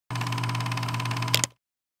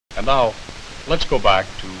And now, let's go back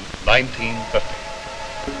to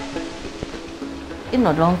 1950. You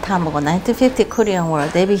know, long time ago, 1950 Korean War,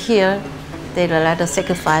 they be here, they let us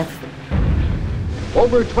sacrifice.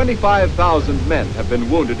 Over 25,000 men have been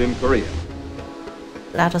wounded in Korea.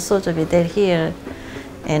 A lot of soldiers be dead here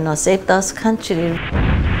and saved us country.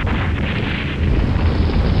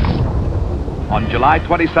 On July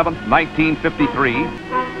 27,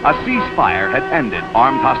 1953, a ceasefire had ended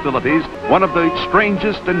armed hostilities. One of the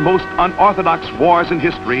strangest and most unorthodox wars in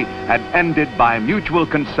history had ended by mutual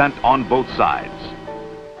consent on both sides.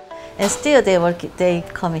 And still they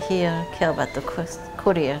come here, care about the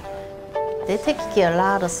Korea. They take care of a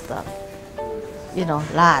lot of stuff, you know,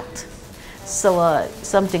 lot. So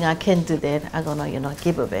something I can do that, I'm gonna, you know,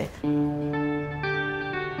 give away. My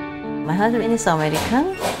husband is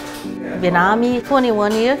American, been Army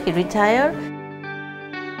 21 years, he retired.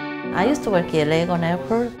 I used to work at Legon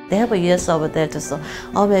Airport. They have a USO over there too, so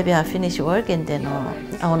maybe I finish work and then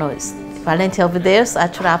I want to volunteer over there, so I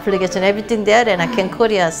try application everything there and I can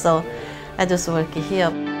Korea, so I just work here.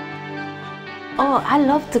 Oh, I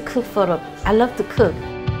love to cook I love to cook.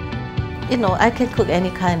 You know, I can cook any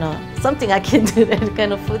kind of, something I can do, any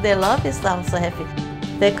kind of food they love it, so I'm so happy.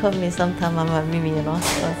 They call me sometimes Mama Mimi, you know,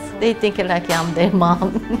 so they think like I'm their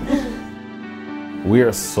mom. We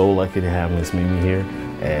are so lucky to have Miss Mimi here,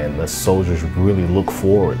 and the soldiers really look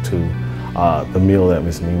forward to the meal that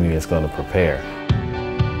Miss Mimi is going to prepare.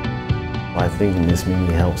 I think Miss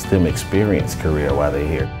Mimi helps them experience Korea while they're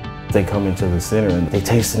here. They come into the center and they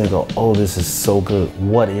taste it and go, oh, this is so good,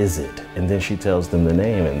 what is it? And then she tells them the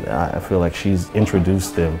name, and I feel like she's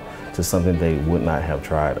introduced them to something they would not have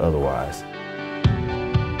tried otherwise.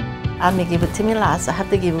 Army give it to me last, I have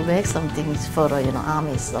to give back some things for, you know,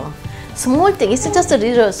 Army, so. Small thing, it's just a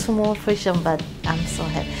little small portion, but I'm so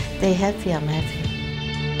happy. They're happy, I'm happy.